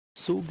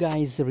So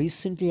guys,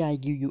 recently I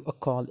give you a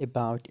call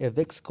about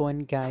AVAX coin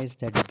guys,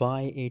 that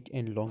buy it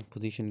in long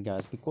position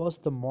guys, because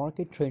the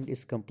market trend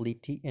is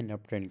completely in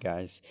uptrend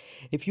guys.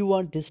 If you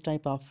want this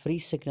type of free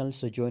signal,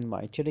 so join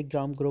my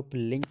Telegram group.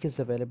 Link is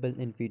available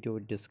in video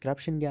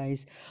description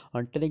guys.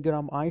 On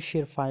Telegram I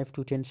share 5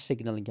 to 10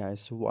 signal guys.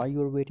 So why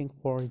you're waiting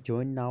for?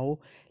 Join now.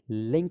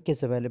 Link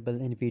is available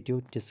in video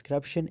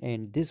description,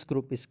 and this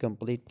group is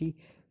completely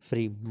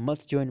free.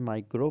 Must join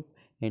my group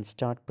and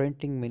start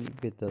printing money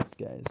with us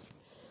guys.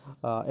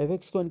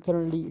 AVAX coin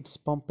currently it's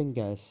pumping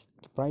guys.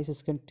 The price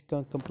is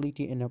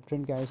completely in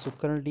uptrend guys. So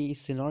currently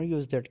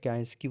scenarios that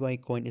guys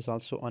QI coin is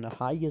also on a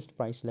highest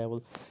price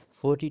level,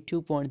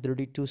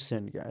 42.32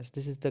 cent guys.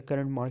 This is the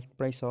current market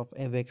price of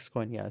AVAX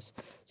coin guys.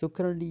 So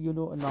currently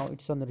now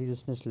it's on the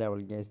resistance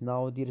level guys.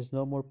 Now there is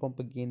no more pump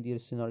again. There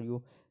is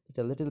scenario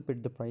that a little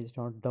bit the price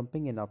start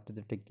dumping, and after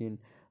that again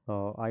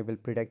I will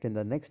predict in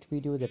the next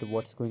video that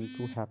what's going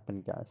to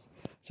happen guys.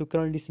 So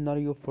currently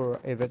scenario for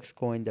AVAX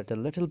coin that a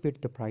little bit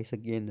the price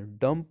again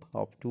dump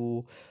up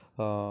to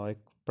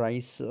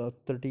price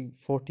 30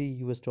 40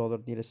 US dollar.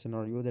 There is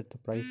scenario that the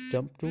price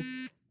dump to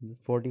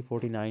 40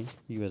 49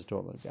 US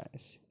dollar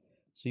guys.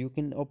 So you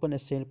can open a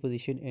sale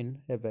position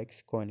in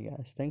AVAX coin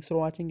guys. Thanks for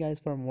watching guys.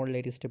 For more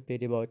latest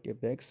update about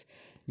AVAX,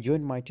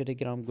 join my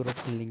Telegram group.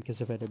 Link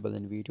is available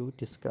in video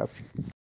description.